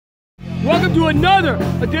Welcome to another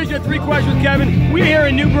edition of 3 Questions with Kevin. We're here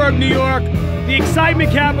in Newburgh, New York, the excitement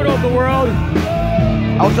capital of the world.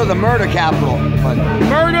 Also the murder capital. But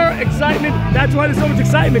murder, excitement, that's why there's so much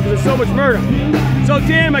excitement, because there's so much murder. So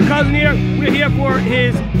Dan, my cousin here, we're here for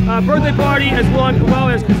his birthday party as well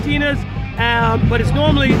as Christina's. But it's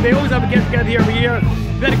normally, they always have a get together here every year.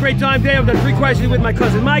 We've had a great time today. I've done 3 questions with my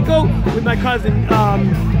cousin Michael, with my cousin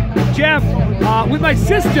Jeff, with my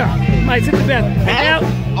sister Beth. And now,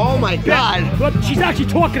 oh my God. Beth, well, she's actually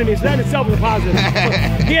talking to me, so that in itself is a positive.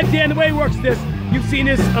 Here, Dan, the way it works is this. You've seen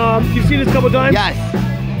this a couple times? Yes.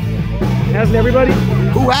 Hasn't everybody?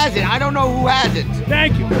 Who hasn't? I don't know who hasn't.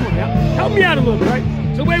 Thank you. Come on, help me out a little bit, right?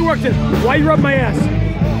 So the way it works is, why you rub my ass?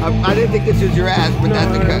 I didn't think this was your ass, but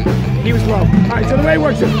that's okay. He was slow. All right, so the way it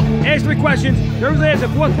works is, ask 3 questions. Whoever answers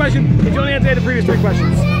the 4th question, if you only answer the previous 3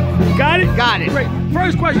 questions. Got it? Got it. Great.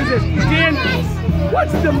 First question is this. Dan,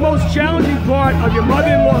 what's the most challenging part of your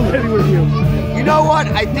mother-in-law living with you? You know what?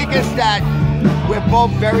 I think it's that we're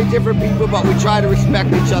both very different people, but we try to respect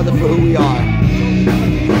each other for who we are.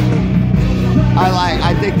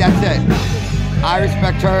 I think that's it. I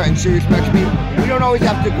respect her and she respects me. We don't always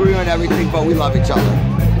have to agree on everything, but we love each other.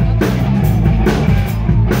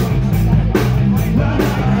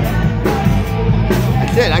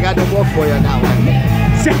 That's it. I got no more for you on that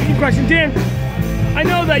one. Second question, Dan. I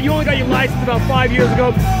know that you only got your license about 5 years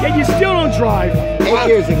ago, yet you still don't drive. 8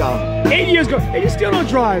 years ago. 8 years ago, and you still don't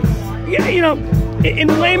drive. You know, in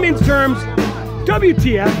layman's terms,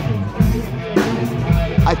 WTF?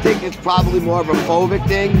 I think it's probably more of a phobic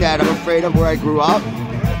thing that I'm afraid of where I grew up.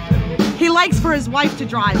 He likes for his wife to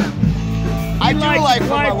drive him. I do like for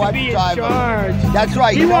my wife to drive him. That's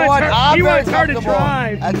right. You know what? He wants her to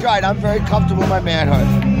drive. That's right. I'm very comfortable in my manhood.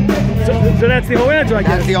 So that's the whole answer, I guess.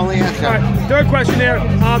 That's the only answer. All right, 3rd question there.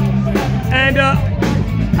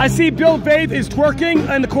 I see Bill Faith is twerking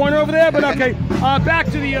in the corner over there, but okay. Back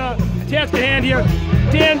to the task at hand here.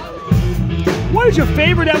 Dan, what is your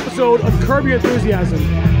favorite episode of Curb Your Enthusiasm?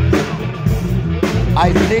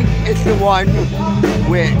 I think it's the one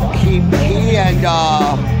with he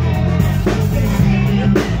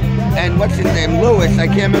and what's his name? Lewis. I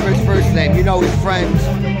can't remember his first name. You know his friend,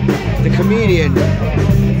 the comedian.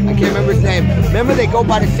 I can't remember his name. Remember they go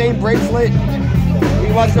by the same bracelet?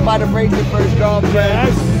 He wants to buy the bracelet for his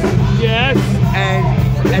girlfriend. Yes. And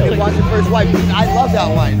he wants it for his wife. I love that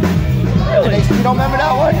one. Really? You don't remember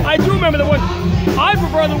that one? I do remember the one. I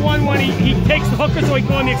prefer the one when he takes the hooker so he can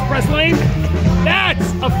go on the express lane.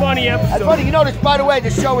 That's a funny episode. That's funny. You know this, by the way, the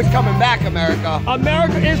show is coming back, America.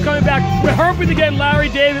 America is coming back. We're hoping to get Larry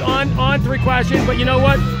David on 3 questions, but you know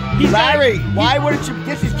what? Why wouldn't you?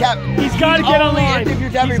 This is Cap. He's got to get online.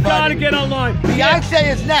 He's got to get online.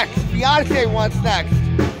 Beyonce is next. Beyonce wants next.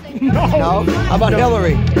 No. How about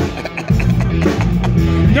Hillary?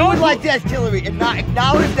 No one would like to ask Hillary.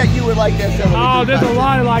 Acknowledge that you would like to ask Hillary. Oh, there's a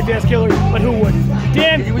lot of like to ask Hillary, but who wouldn't?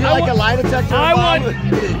 Dan, would you like a lie detector?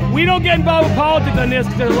 We don't get involved with politics on this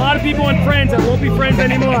because there's a lot of people and friends that won't be friends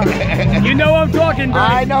anymore. You know what I'm talking about.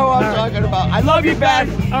 I know what I'm talking about. I love you, Beth.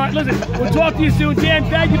 All right, listen, we'll talk to you soon. Dan,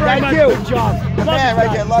 thank you very much. Thank you. Good job. Man,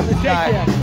 right there. Love this guy. Take care.